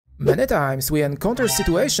Many times we encounter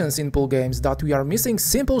situations in pool games that we are missing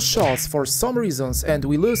simple shots for some reasons and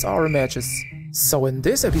we lose our matches. So in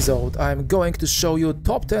this episode I'm going to show you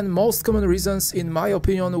top 10 most common reasons in my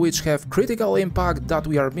opinion which have critical impact that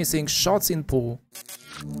we are missing shots in pool.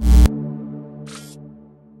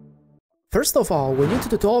 First of all, we need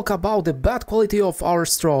to talk about the bad quality of our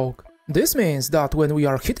stroke. This means that when we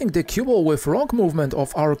are hitting the cue ball with wrong movement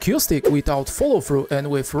of our cue stick without follow-through and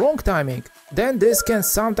with wrong timing, then this can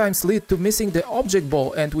sometimes lead to missing the object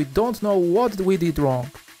ball and we don't know what we did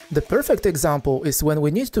wrong. The perfect example is when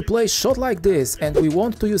we need to play shot like this and we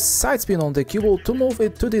want to use side spin on the cue ball to move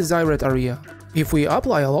it to desired area. If we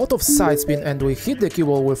apply a lot of side spin and we hit the cue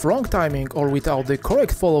ball with wrong timing or without the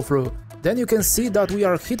correct follow-through, then you can see that we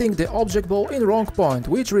are hitting the object ball in wrong point,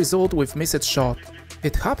 which result with missed shot.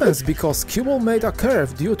 It happens because cue ball made a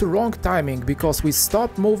curve due to wrong timing because we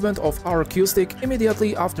stopped movement of our cue stick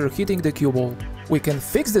immediately after hitting the cue ball. We can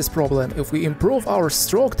fix this problem if we improve our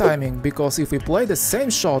stroke timing, because if we play the same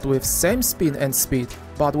shot with same spin and speed,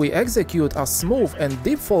 but we execute a smooth and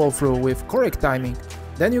deep follow-through with correct timing,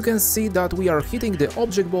 then you can see that we are hitting the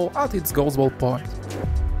object ball at its ghost ball point.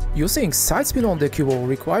 Using side spin on the cue ball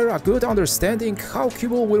require a good understanding how cue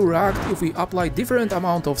ball will react if we apply different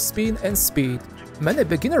amount of spin and speed. Many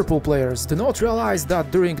beginner pool players do not realize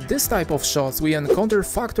that during this type of shots we encounter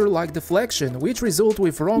factor like deflection, which result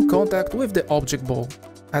with wrong contact with the object ball.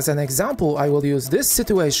 As an example, I will use this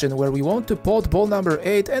situation where we want to pot ball number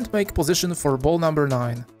 8 and make position for ball number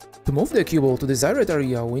 9. To move the cue ball to desired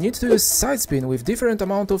area, we need to use side spin with different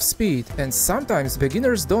amount of speed, and sometimes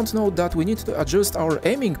beginners don't know that we need to adjust our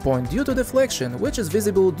aiming point due to deflection, which is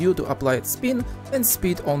visible due to applied spin and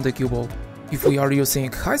speed on the cue ball. If we are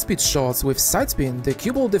using high-speed shots with side spin, the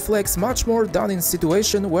cue ball deflects much more than in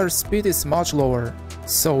situation where speed is much lower.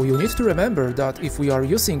 So you need to remember that if we are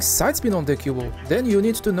using side spin on the cue ball, then you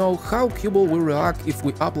need to know how cue ball will react if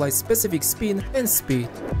we apply specific spin and speed.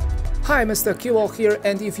 Hi, Mr. Cue Ball here,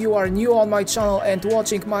 and if you are new on my channel and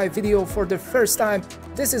watching my video for the first time,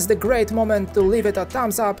 this is the great moment to leave it a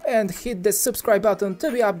thumbs up and hit the subscribe button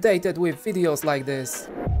to be updated with videos like this.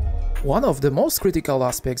 One of the most critical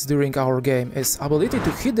aspects during our game is ability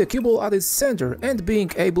to hit the cue ball at its center and being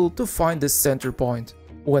able to find the center point.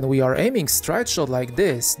 When we are aiming straight shot like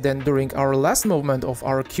this, then during our last movement of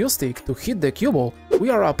our cue stick to hit the cue ball, we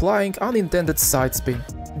are applying unintended side spin.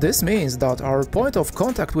 This means that our point of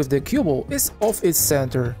contact with the cue ball is off its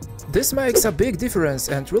center. This makes a big difference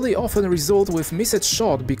and really often result with missed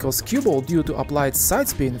shot because cue ball due to applied side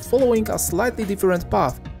spin following a slightly different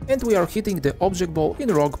path and we are hitting the object ball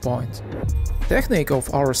in wrong point. Technique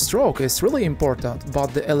of our stroke is really important,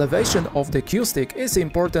 but the elevation of the cue stick is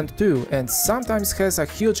important too and sometimes has a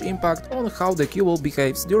huge impact on how the cue ball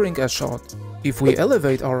behaves during a shot. If we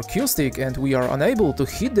elevate our cue stick and we are unable to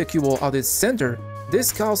hit the cue ball at its center,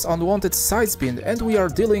 this causes unwanted side spin and we are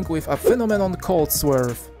dealing with a phenomenon called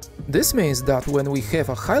swerve. This means that when we have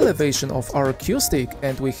a high elevation of our cue stick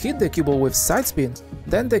and we hit the cue ball with side spin,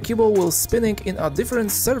 then the cue ball will spinning in a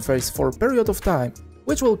different surface for a period of time,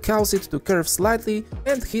 which will cause it to curve slightly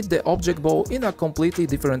and hit the object ball in a completely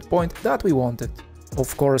different point that we wanted.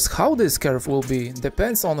 Of course, how this curve will be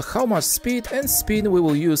depends on how much speed and spin we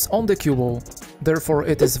will use on the cue ball. Therefore,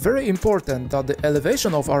 it is very important that the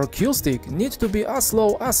elevation of our cue stick needs to be as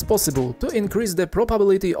low as possible to increase the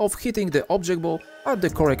probability of hitting the object ball at the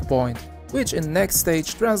correct point, which in next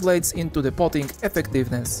stage translates into the potting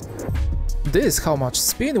effectiveness. This how much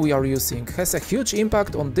spin we are using has a huge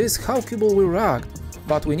impact on this how cue ball will react,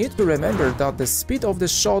 but we need to remember that the speed of the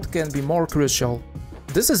shot can be more crucial.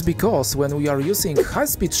 This is because when we are using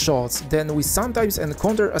high-speed shots, then we sometimes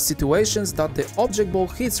encounter situations that the object ball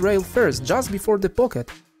hits rail first just before the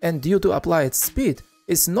pocket, and due to applied speed,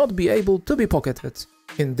 is not be able to be pocketed.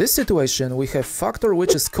 In this situation we have factor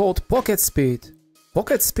which is called pocket speed.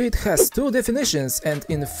 Pocket speed has two definitions, and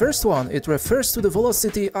in the first one it refers to the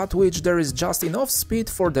velocity at which there is just enough speed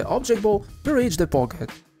for the object ball to reach the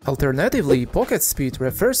pocket. Alternatively, pocket speed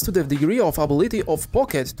refers to the degree of ability of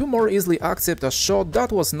pocket to more easily accept a shot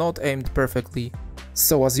that was not aimed perfectly.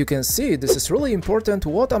 So as you can see, this is really important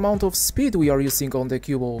what amount of speed we are using on the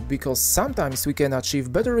cue ball, because sometimes we can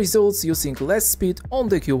achieve better results using less speed on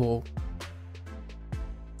the cue ball.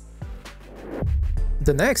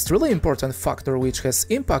 The next really important factor which has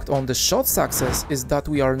impact on the shot success is that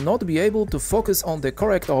we are not be able to focus on the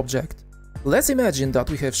correct object. Let's imagine that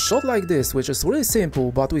we have shot like this, which is really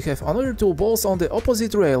simple, but we have another two balls on the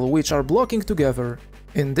opposite rail which are blocking together.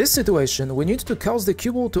 In this situation, we need to cause the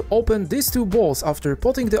cue ball to open these two balls after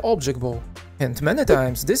potting the object ball. And many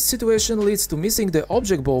times this situation leads to missing the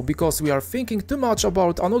object ball because we are thinking too much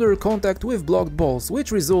about another contact with blocked balls,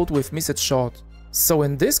 which result with missed shot. So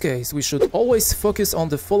in this case, we should always focus on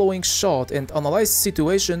the following shot and analyze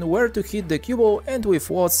situation where to hit the cue ball and with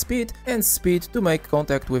what speed to make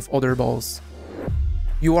contact with other balls.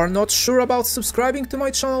 You are not sure about subscribing to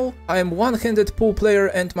my channel? I am one-handed pool player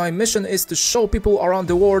and my mission is to show people around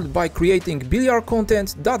the world by creating billiard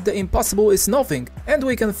content that the impossible is nothing and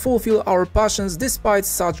we can fulfill our passions despite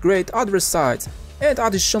such great adverse sides. And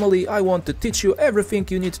additionally, I want to teach you everything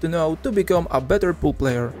you need to know to become a better pool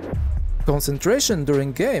player. Concentration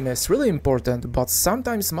during game is really important, but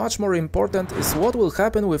sometimes much more important is what will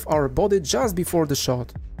happen with our body just before the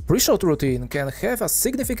shot. Pre-shot routine can have a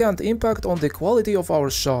significant impact on the quality of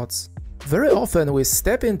our shots. Very often we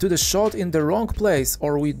step into the shot in the wrong place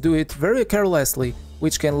or we do it very carelessly,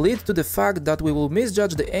 which can lead to the fact that we will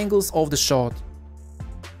misjudge the angles of the shot.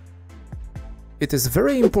 It is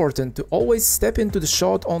very important to always step into the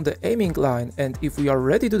shot on the aiming line, and if we are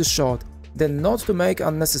ready to the shot, then not to make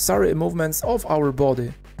unnecessary movements of our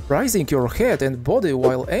body. Raising your head and body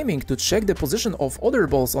while aiming to check the position of other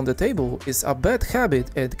balls on the table is a bad habit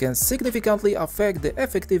and can significantly affect the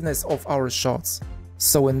effectiveness of our shots.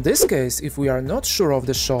 So in this case, if we are not sure of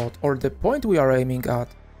the shot or the point we are aiming at,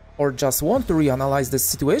 or just want to reanalyze the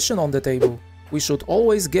situation on the table, we should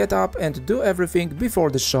always get up and do everything before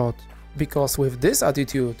the shot. Because with this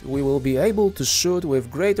attitude, we will be able to shoot with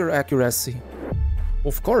greater accuracy.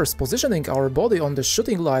 Of course, positioning our body on the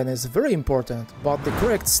shooting line is very important, but the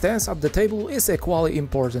correct stance at the table is equally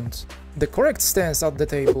important. The correct stance at the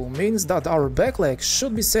table means that our back leg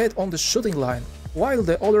should be set on the shooting line, while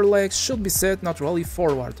the other leg should be set naturally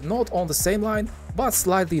forward, not on the same line, but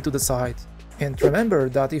slightly to the side. And remember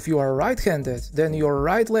that if you are right-handed, then your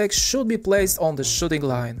right leg should be placed on the shooting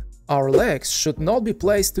line. Our legs should not be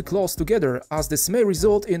placed too close together, as this may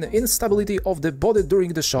result in instability of the body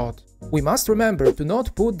during the shot. We must remember to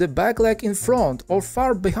not put the back leg in front or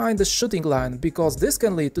far behind the shooting line, because this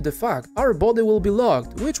can lead to the fact our body will be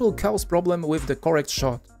locked, which will cause problem with the correct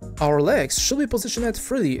shot. Our legs should be positioned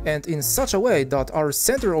freely and in such a way that our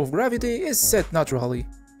center of gravity is set naturally.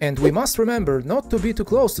 And we must remember not to be too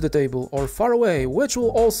close to the table or far away, which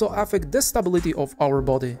will also affect the stability of our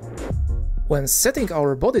body. When setting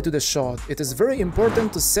our body to the shot, it is very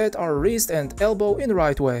important to set our wrist and elbow in the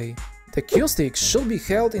right way. The cue stick should be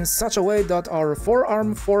held in such a way that our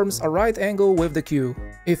forearm forms a right angle with the cue.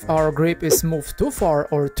 If our grip is moved too far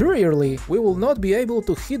or too early, we will not be able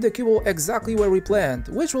to hit the cue ball exactly where we planned,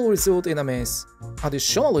 which will result in a miss.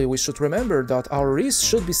 Additionally, we should remember that our wrist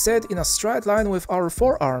should be set in a straight line with our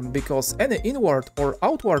forearm, because any inward or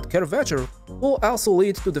outward curvature will also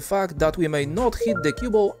lead to the fact that we may not hit the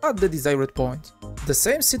cue ball at the desired point. The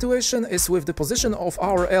same situation is with the position of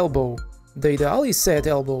our elbow. The ideally set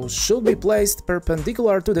elbow should be placed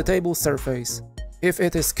perpendicular to the table surface. If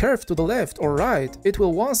it is curved to the left or right, it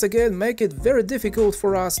will once again make it very difficult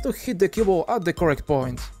for us to hit the cue ball at the correct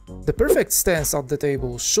point. The perfect stance at the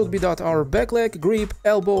table should be that our back leg, grip,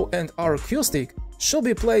 elbow and our cue stick should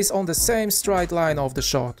be placed on the same straight line of the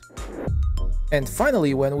shot. And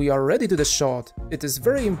finally, when we are ready to the shot, it is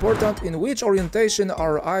very important in which orientation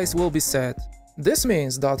our eyes will be set. This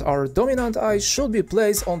means that our dominant eye should be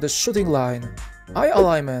placed on the shooting line. Eye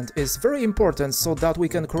alignment is very important so that we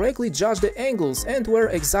can correctly judge the angles and where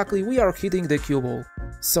exactly we are hitting the cue ball.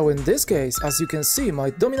 So in this case, as you can see, my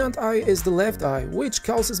dominant eye is the left eye, which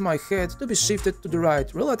causes my head to be shifted to the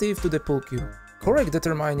right relative to the pool cue. Correct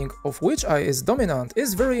determining of which eye is dominant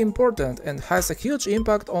is very important and has a huge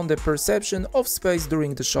impact on the perception of space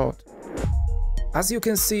during the shot. As you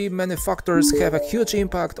can see, many factors have a huge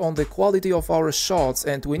impact on the quality of our shots,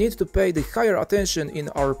 and we need to pay the higher attention in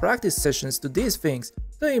our practice sessions to these things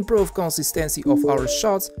to improve consistency of our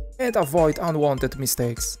shots and avoid unwanted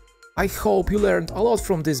mistakes. I hope you learned a lot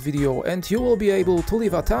from this video and you will be able to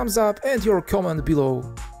leave a thumbs up and your comment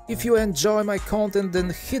below. If you enjoy my content, then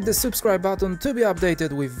hit the subscribe button to be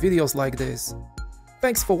updated with videos like this.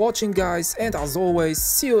 Thanks for watching guys, and as always,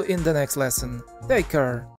 see you in the next lesson. Take care!